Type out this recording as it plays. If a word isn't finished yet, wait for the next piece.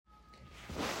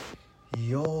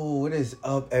Yo, what is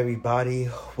up, everybody?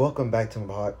 Welcome back to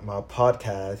my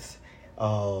podcast.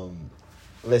 Um,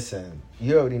 Listen,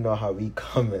 you already know how we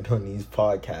comment on these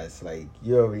podcasts. Like,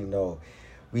 you already know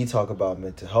we talk about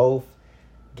mental health,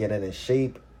 getting in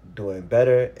shape, doing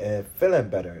better, and feeling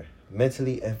better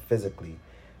mentally and physically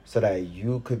so that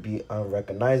you could be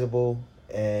unrecognizable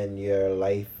in your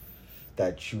life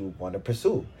that you want to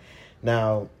pursue.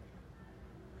 Now,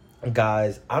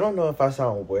 guys, I don't know if I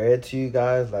sound weird to you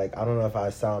guys. Like, I don't know if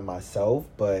I sound myself,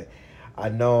 but I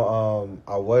know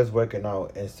I was working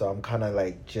out, and so I'm kind of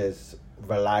like just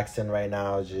relaxing right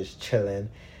now, just chilling.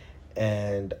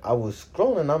 And I was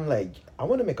scrolling, I'm like, I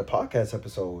want to make a podcast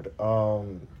episode.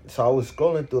 So I was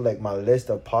scrolling through like my list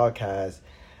of podcast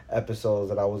episodes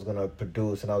that I was gonna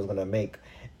produce and I was gonna make.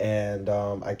 And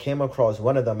I came across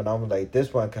one of them, and I was like,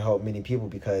 this one can help many people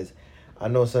because I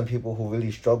know some people who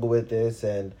really struggle with this,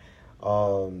 and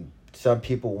some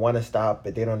people want to stop,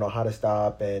 but they don't know how to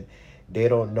stop, and they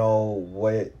don't know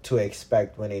what to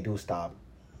expect when they do stop.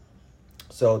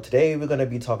 So today we're gonna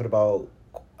be talking about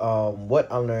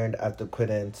what I learned after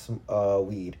quitting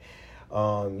weed.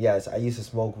 Yes, I used to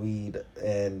smoke weed,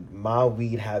 and my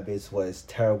weed habits was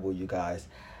terrible, you guys.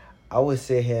 I would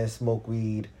sit here and smoke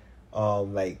weed,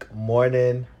 like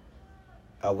morning.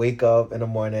 I wake up in the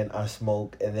morning, I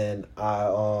smoke, and then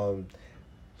I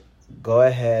go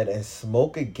ahead and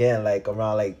smoke again, like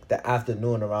around like the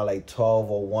afternoon, around like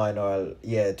 12 or 1, or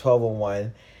yeah, 12 or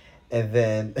 1, and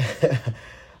then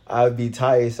I'd be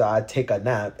tired, so I take a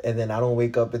nap, and then I don't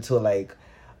wake up until like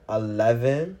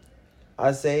 11.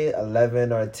 I say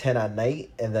 11 or 10 at night,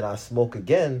 and then I smoke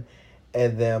again.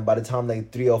 And then by the time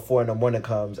like 3 or 4 in the morning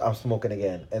comes, I'm smoking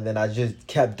again. And then I just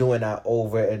kept doing that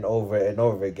over and over and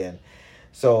over again.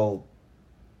 So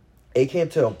it came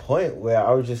to a point where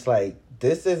I was just like,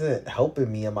 this isn't helping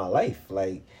me in my life.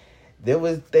 Like, there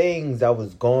was things that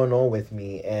was going on with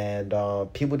me, and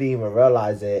people didn't even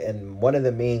realize it. And one of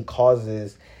the main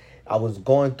causes I was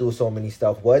going through so many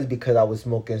stuff was because I was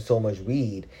smoking so much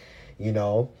weed, you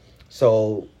know.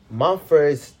 So my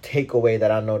first takeaway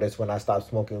that I noticed when I stopped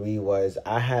smoking weed was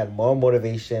I had more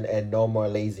motivation and no more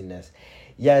laziness.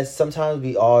 Yes, sometimes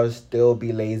we all still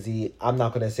be lazy. I'm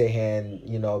not going to sit here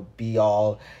and, be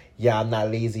all, yeah, I'm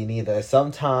not lazy neither.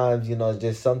 Sometimes,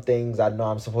 just some things I know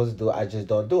I'm supposed to do, I just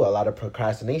don't do. A lot of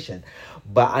procrastination.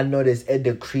 But I noticed it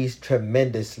decreased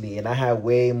tremendously, and I had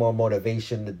way more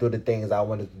motivation to do the things I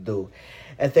wanted to do.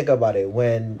 And think about it,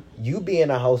 when you be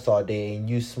in a house all day and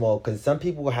you smoke, because some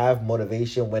people have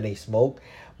motivation when they smoke,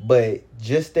 but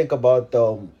just think about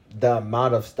the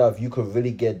amount of stuff you could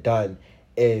really get done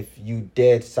if you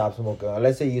did stop smoking. Or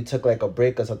let's say you took like a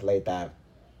break or something like that.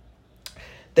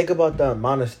 Think about the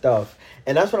amount of stuff.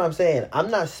 And that's what I'm saying.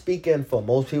 I'm not speaking for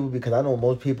most people, because I know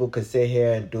most people could sit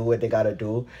here and do what they got to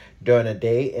do during the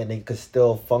day and they could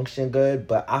still function good.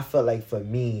 But I feel like for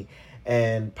me,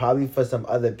 and probably for some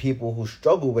other people who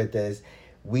struggle with this,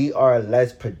 we are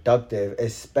less productive,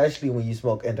 especially when you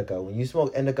smoke indica. When you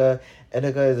smoke indica,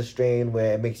 indica is a strain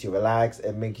where it makes you relax.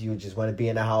 It makes you just want to be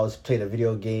in the house, play the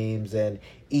video games, and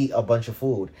eat a bunch of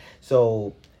food.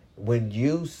 So when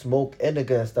you smoke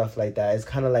indica and stuff like that, it's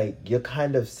kind of like you're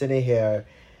kind of sitting here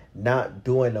not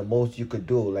doing the most you could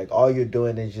do. Like, all you're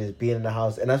doing is just being in the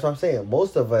house. And that's what I'm saying.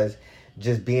 Most of us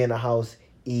just be in the house,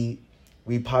 eat.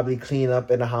 We probably clean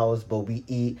up in the house, but we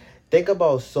eat. Think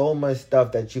about so much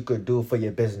stuff that you could do for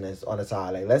your business on the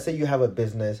side. Like, let's say you have a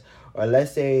business, or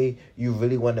let's say you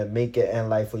really want to make it in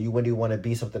life, or you really want to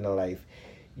be something in life.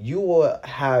 You will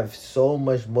have so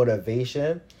much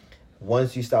motivation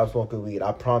once you stop smoking weed.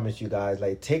 I promise you guys.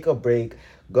 Like, take a break.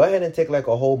 Go ahead and take like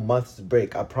a whole month's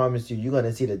break. I promise you, you're going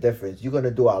to see the difference. You're going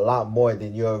to do a lot more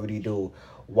than you already do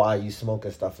while you smoke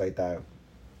and stuff like that.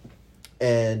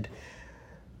 And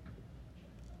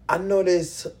I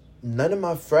noticed none of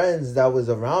my friends that was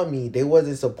around me, they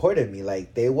wasn't supporting me.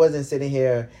 Like, they wasn't sitting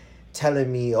here telling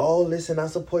me, oh, listen, I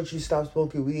support you, stop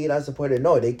smoking weed, I support it.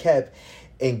 No, they kept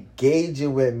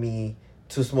engaging with me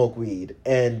to smoke weed.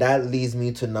 And that leads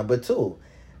me to number 2,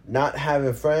 not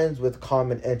having friends with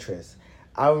common interests.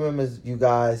 I remember, you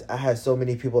guys, I had so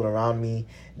many people around me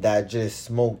that just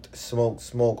smoke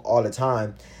all the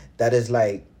time. That is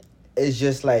like, it's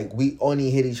just like we only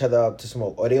hit each other up to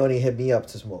smoke, or they only hit me up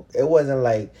to smoke. It wasn't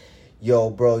like, yo,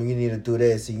 bro, you need to do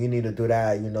this and you need to do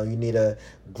that. You need to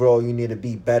grow. You need to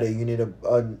be better. You need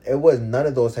to. It was none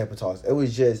of those type of talks. It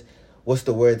was just, what's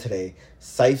the word today?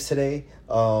 Sipes today.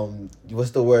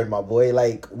 What's the word, my boy?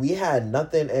 Like, we had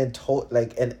nothing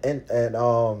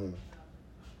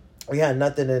we had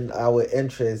nothing in our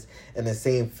interest in the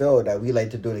same field that we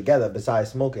like to do together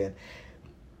besides smoking.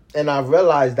 And I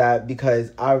realized that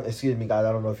because excuse me, guys,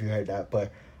 I don't know if you heard that,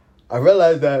 but I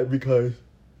realized that because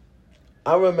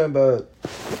I remember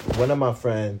one of my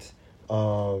friends,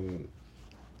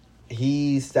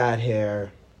 he sat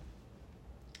here,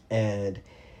 and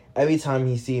every time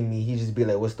he see me, he just be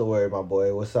like, "What's the word, my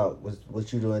boy? What's up?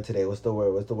 What you doing today? What's the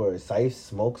word? What's the word? Sife,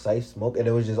 smoke, and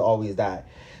it was just always that.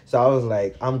 So I was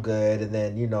like, I'm good, and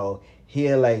then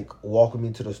he'll like walk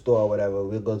me to the store or whatever.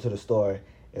 We'll go to the store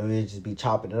and we'll just be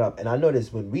chopping it up. And I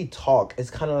noticed when we talk, it's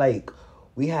kind of like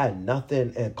we had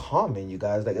nothing in common, you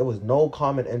guys. Like, it was no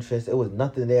common interest. It was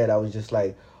nothing there that was just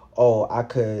like, oh, I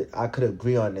could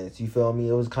agree on this. You feel me?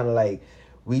 It was kind of like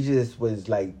we just was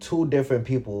like two different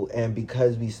people, and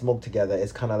because we smoked together,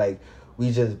 it's kind of like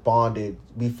we just bonded.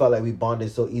 We felt like we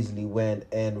bonded so easily, when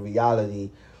in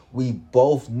reality we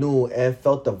both knew and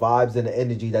felt the vibes and the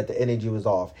energy, that the energy was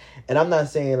off. And I'm not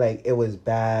saying like it was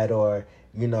bad, or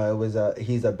it was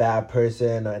he's a bad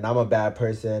person, and I'm a bad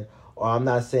person, or I'm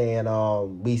not saying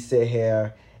we sit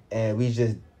here and we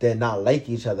just did not like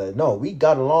each other. No, we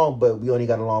got along, but we only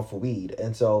got along for weed.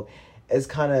 And so it's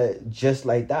kind of just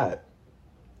like that.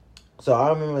 So I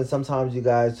remember sometimes, you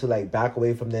guys, to like back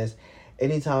away from this,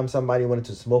 anytime somebody wanted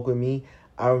to smoke with me,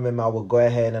 I remember I would go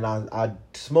ahead and I'd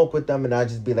smoke with them, and I'd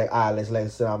just be like, all right,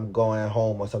 let's say I'm going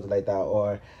home or something like that,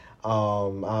 or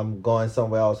I'm going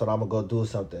somewhere else, and I'm going to go do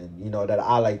something, that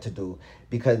I like to do.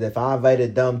 Because if I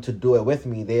invited them to do it with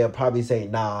me, they'll probably say,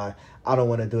 nah, I don't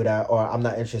want to do that, or I'm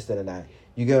not interested in that.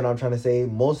 You get what I'm trying to say?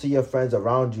 Most of your friends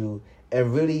around you,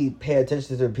 and really pay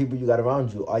attention to the people you got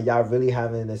around you. Are y'all really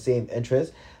having the same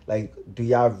interests? Like, do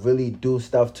y'all really do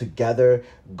stuff together?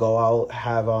 Go out,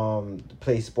 have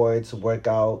play sports, work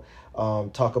out,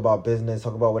 talk about business,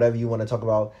 talk about whatever you want to talk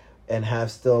about, and have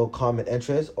still common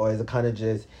interests? Or is it kind of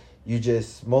just you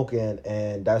just smoking,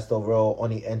 and that's the real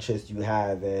only interest you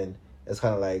have, and it's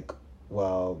kind of like,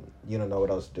 well, you don't know what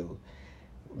else to do.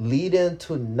 Leading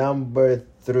to number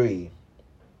 3.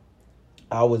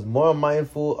 I was more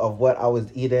mindful of what I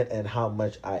was eating and how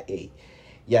much I ate.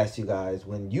 Yes, you guys,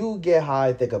 when you get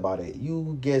high, think about it.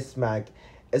 You get smacked.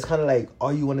 It's kind of like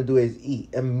all you want to do is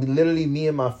eat. And literally, me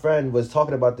and my friend was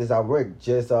talking about this at work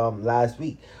just last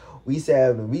week. We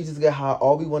said when we just get high,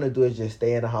 all we want to do is just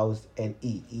stay in the house and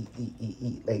eat.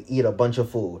 Like, eat a bunch of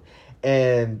food.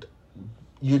 And,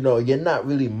 you're not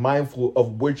really mindful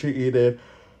of what you're eating.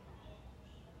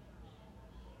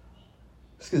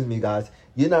 Excuse me, guys.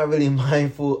 You're not really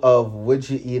mindful of what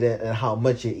you're eating and how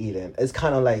much you're eating. It's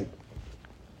kind of like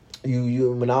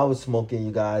you when I was smoking,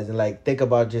 you guys, and like, think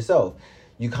about yourself.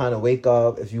 You kind of wake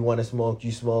up, if you want to smoke,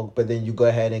 you smoke, but then you go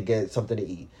ahead and get something to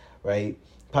eat, right?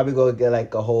 Probably go get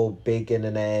like a whole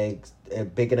bacon, egg,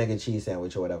 and cheese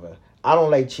sandwich or whatever. I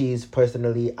don't like cheese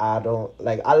personally. I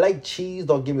like cheese,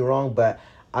 don't get me wrong, but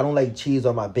I don't like cheese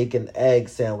on my bacon egg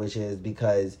sandwiches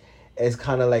because it's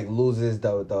kind of like loses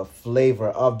the flavor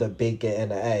of the bacon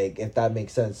and the egg, if that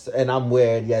makes sense. And I'm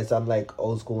weird. Yes, I'm like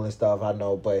old school and stuff, I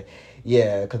know. But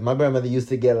yeah, because my grandmother used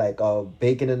to get like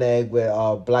bacon and egg with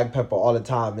black pepper all the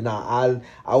time. And I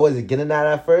wasn't getting that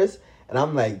at first. And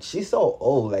I'm like, she's so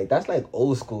old. Like, that's like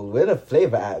old school. Where the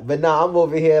flavor at? But now I'm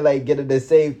over here like getting the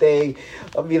same thing.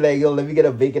 I'll be like, yo, let me get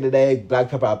a bacon and egg, black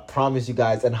pepper. I promise you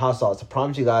guys. And hot sauce. I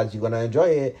promise you guys you're going to enjoy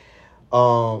it.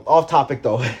 Off topic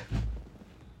though.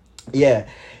 Yeah,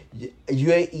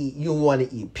 you want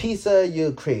to eat pizza,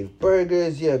 you crave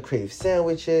burgers, you crave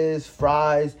sandwiches,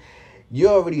 fries. You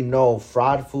already know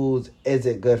fried foods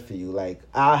isn't good for you. Like,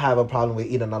 I have a problem with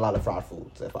eating a lot of fried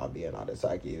foods, if I'm being honest. So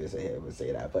I can't even sit here and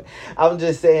say that. But I'm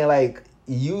just saying, like,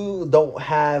 you don't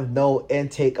have no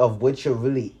intake of what you're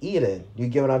really eating. You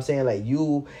get what I'm saying? Like,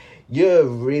 you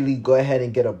really go ahead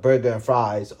and get a burger and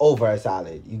fries over a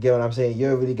salad. You get what I'm saying?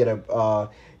 You really get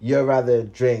you'd rather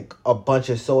drink a bunch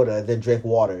of soda than drink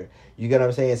water. You get what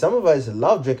I'm saying? Some of us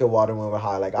love drinking water when we're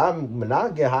high. Like, when I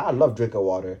get high, I love drinking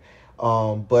water.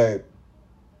 But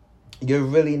you're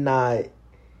really not,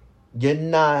 you're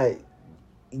not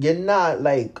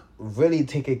like really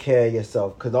taking care of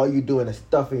yourself, because all you're doing is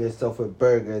stuffing yourself with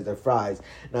burgers and fries.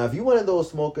 Now, if you're one of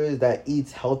those smokers that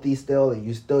eats healthy still and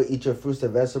you still eat your fruits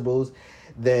and vegetables,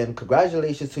 then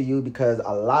congratulations to you, because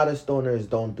a lot of stoners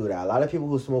don't do that. A lot of people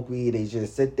who smoke weed, they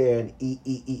just sit there and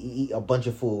eat a bunch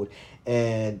of food,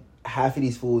 and half of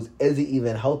these foods isn't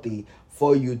even healthy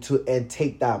for you to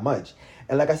intake that much.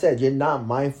 And like I said, you're not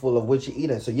mindful of what you're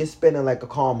eating. So you're spending like a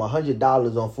calm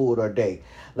 $100 on food a day.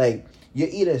 Like, you're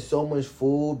eating so much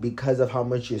food because of how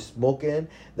much you're smoking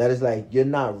that it's like you're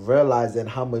not realizing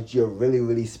how much you're really,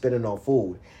 really spending on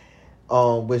food.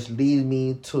 Which leads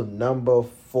me to number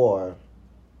 4.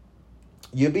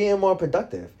 You're being more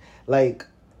productive. Like,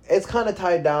 it's kind of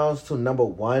tied down to number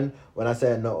one when I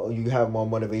said no, you have more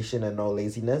motivation and no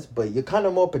laziness, but you're kind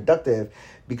of more productive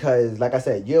because, like I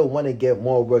said, you want to get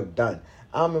more work done.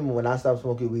 I remember when I stopped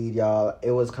smoking weed, y'all,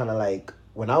 it was kind of like,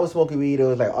 when I was smoking weed, it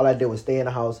was like all I did was stay in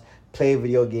the house, play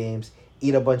video games,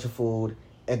 eat a bunch of food,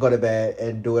 and go to bed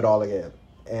and do it all again.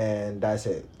 And that's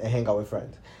it. And hang out with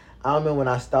friends. I remember when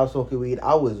I stopped smoking weed,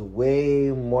 I was way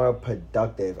more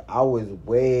productive. I was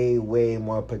way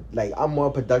more I'm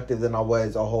more productive than I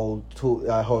was a whole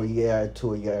 2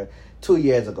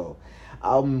 years ago.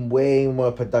 I'm way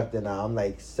more productive now. I'm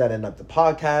like setting up the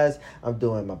podcast. I'm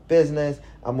doing my business.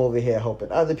 I'm over here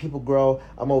helping other people grow.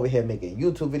 I'm over here making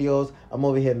YouTube videos. I'm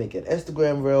over here making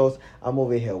Instagram reels. I'm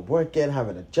over here working,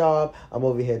 having a job. I'm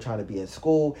over here trying to be in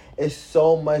school. It's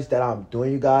so much that I'm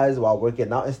doing, you guys, while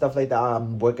working out and stuff like that.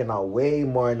 I'm working out way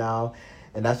more now.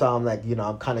 And that's why I'm like,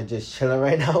 I'm kind of just chilling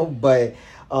right now. But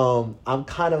I'm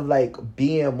kind of like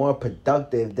being more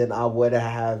productive than I would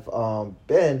have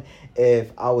been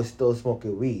if I was still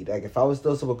smoking weed. Like, if I was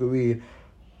still smoking weed,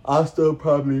 I'll still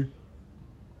probably...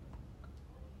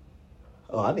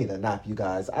 Oh, I need a nap, you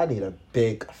guys. I need a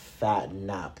big, fat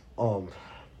nap.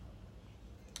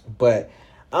 But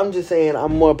I'm just saying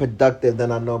I'm more productive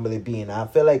than I normally be. And I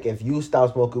feel like if you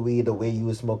stop smoking weed the way you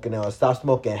were smoking it, or stop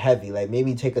smoking heavy, like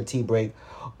maybe take a tea break,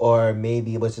 or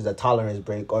maybe, which is a tolerance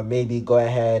break, or maybe go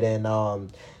ahead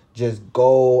and just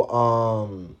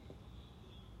go,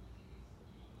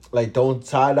 like, don't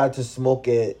try not to smoke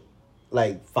it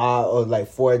like 4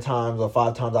 times or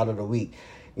 5 times out of the week.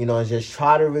 And just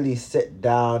try to really sit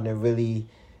down and really,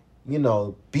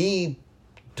 be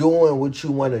doing what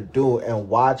you want to do and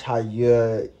watch how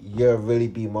you're really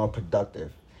be more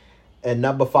productive. And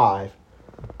number 5,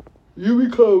 you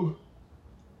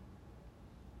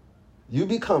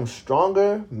become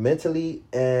stronger mentally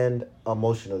and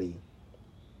emotionally.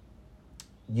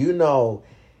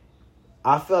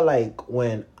 I feel like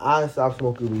when I stopped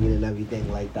smoking weed and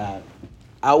everything like that,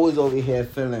 I was over here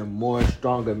feeling more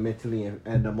stronger mentally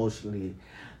and emotionally.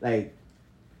 Like,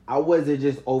 I wasn't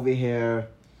just over here,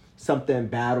 something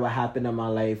bad would happen in my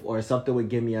life or something would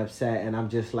get me upset, and I'm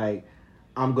just like,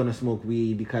 I'm going to smoke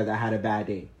weed because I had a bad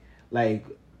day. Like,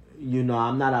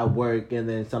 I'm not at work and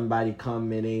then somebody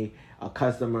come in, a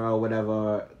customer or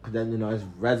whatever, because then, it's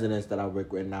residents that I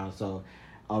work with now. So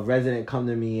a resident come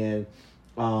to me and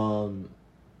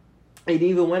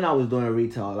even when I was doing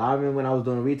retail, I remember when I was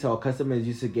doing retail, customers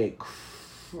used to get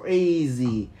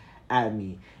crazy at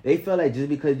me. They feel like just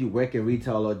because you work in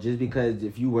retail, or just because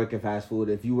if you work in fast food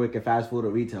or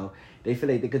retail, they feel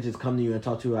like they could just come to you and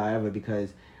talk to you however,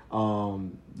 because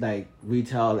like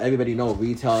retail, everybody know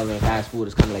retail and fast food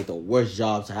is kind of like the worst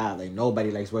jobs to have. Like,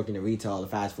 nobody likes working in retail or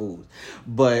fast food.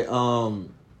 But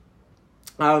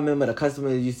I remember the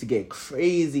customers used to get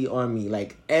crazy on me.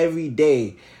 Like, every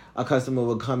day a customer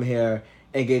would come here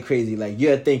and get crazy. Like,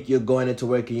 you think you're going into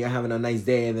work and you're having a nice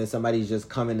day, and then somebody's just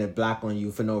coming and black on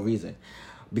you for no reason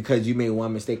because you made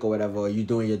one mistake or whatever, or you're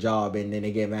doing your job, and then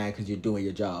they get mad because you're doing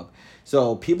your job.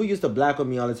 So people used to black on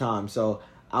me all the time. So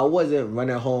I wasn't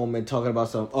running home and talking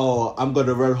about I'm going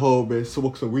to run home and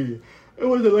smoke some weed. It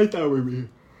wasn't like that with me.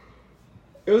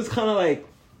 It was kind of like,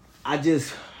 I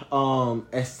just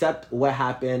accept what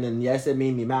happened, and yes, it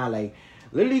made me mad. Like,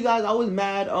 literally, guys, I was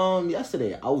mad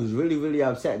yesterday. I was really, really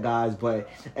upset, guys. But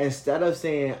instead of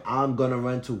saying I'm gonna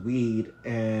run to weed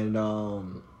and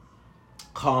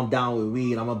calm down with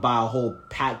weed, I'm gonna buy a whole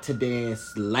pack today and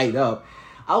light up,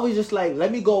 I was just like,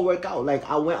 let me go work out. Like,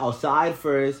 I went outside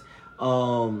first. I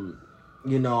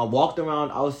walked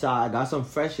around outside, got some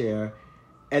fresh air,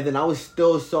 and then I was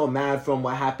still so mad from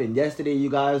what happened yesterday, you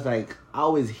guys. Like, I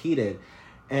was heated.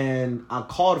 And I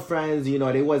called friends,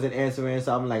 they wasn't answering.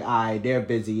 So I'm like, all right, they're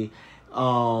busy.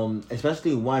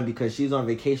 Especially one, because she's on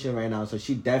vacation right now. So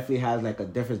she definitely has like a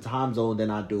different time zone than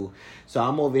I do. So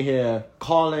I'm over here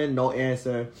calling, no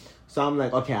answer. So I'm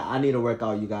like, okay, I need to work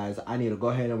out, you guys. I need to go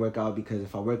ahead and work out, because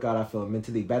if I work out, I feel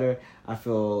mentally better. I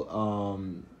feel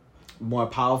more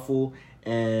powerful.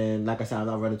 And like I said, I'm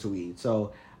not running to weed.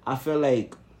 So I feel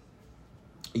like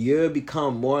you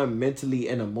become more mentally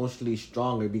and emotionally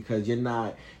stronger because you're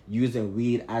not using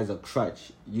weed as a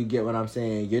crutch. You get what I'm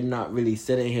saying? You're not really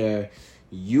sitting here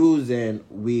using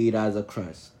weed as a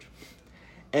crutch.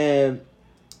 And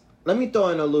let me throw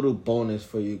in a little bonus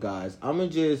for you guys. I'm gonna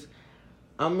just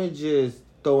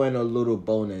throw in a little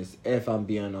bonus, if I'm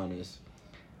being honest.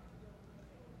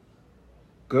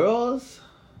 Girls,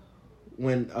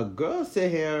 when a girl sit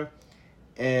here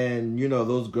and,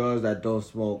 those girls that don't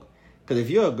smoke, because if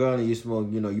you're a girl and you smoke,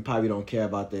 you probably don't care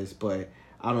about this, but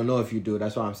I don't know if you do.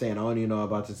 That's what I'm saying. I only know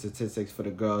about the statistics for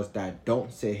the girls that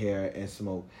don't sit here and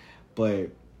smoke. But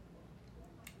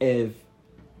if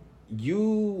you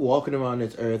walking around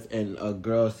this earth and a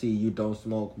girl see you don't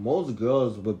smoke, most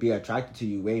girls would be attracted to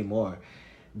you way more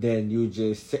than you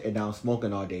just sitting down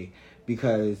smoking all day.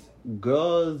 Because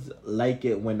girls like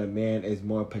it when a man is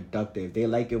more productive. They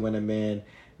like it when a man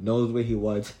knows what he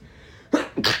wants.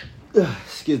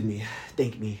 Excuse me.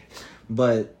 Thank me.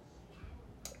 But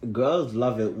girls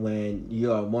love it when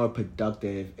you are more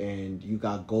productive and you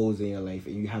got goals in your life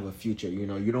and you have a future. You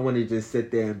know, you don't want to just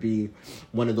sit there and be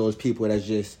one of those people that's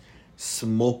just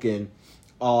smoking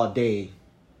all day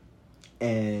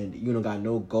and you don't got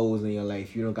no goals in your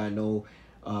life. You don't got no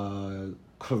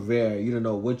career. You don't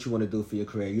know what you want to do for your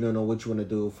career. You don't know what you want to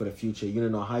do for the future. You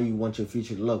don't know how you want your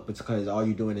future to look because all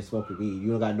you're doing is smoking weed.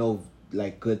 You don't got no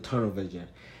like good tunnel vision.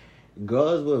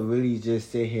 Girls will really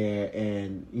just sit here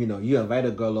and, you know, you invite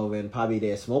a girl over and probably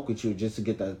they smoke with you just to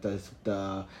get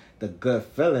the good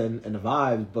feeling and the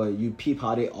vibes, but you peep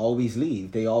how they always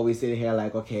leave. They always sit here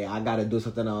like, okay, I gotta do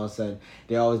something else, and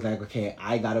they always like, okay,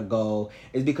 I gotta go.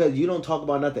 It's because you don't talk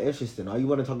about nothing interesting. All you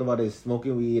want to talk about is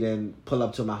smoking weed and pull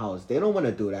up to my house. They don't want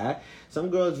to do that. Some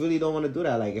girls really don't want to do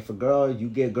that. Like, if a girl, you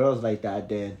get girls like that,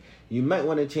 then you might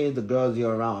want to change the girls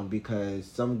you're around, because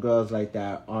some girls like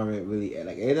that aren't really,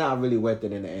 like, they're not really worth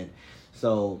it in the end.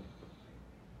 So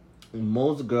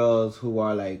most girls who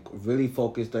are like really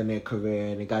focused on their career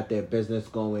and they got their business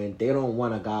going, they don't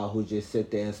want a guy who just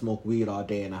sit there and smoke weed all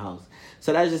day in the house.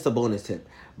 So that's just a bonus tip.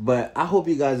 But I hope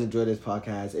you guys enjoyed this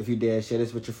podcast. If you did, share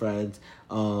this with your friends.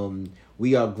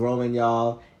 We are growing,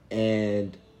 y'all,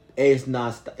 and it's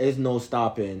no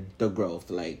stopping the growth.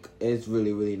 Like, it's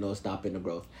really no stopping the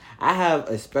growth. I have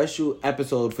a special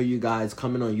episode for you guys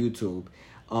coming on YouTube.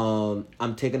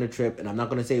 I'm taking a trip, and I'm not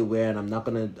gonna say where, and I'm not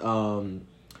gonna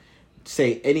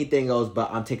say anything else,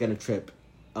 but I'm taking a trip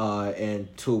in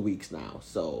 2 weeks now.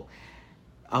 So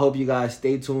I hope you guys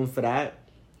stay tuned for that,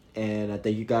 and I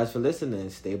thank you guys for listening.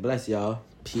 Stay blessed, y'all.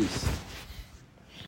 Peace.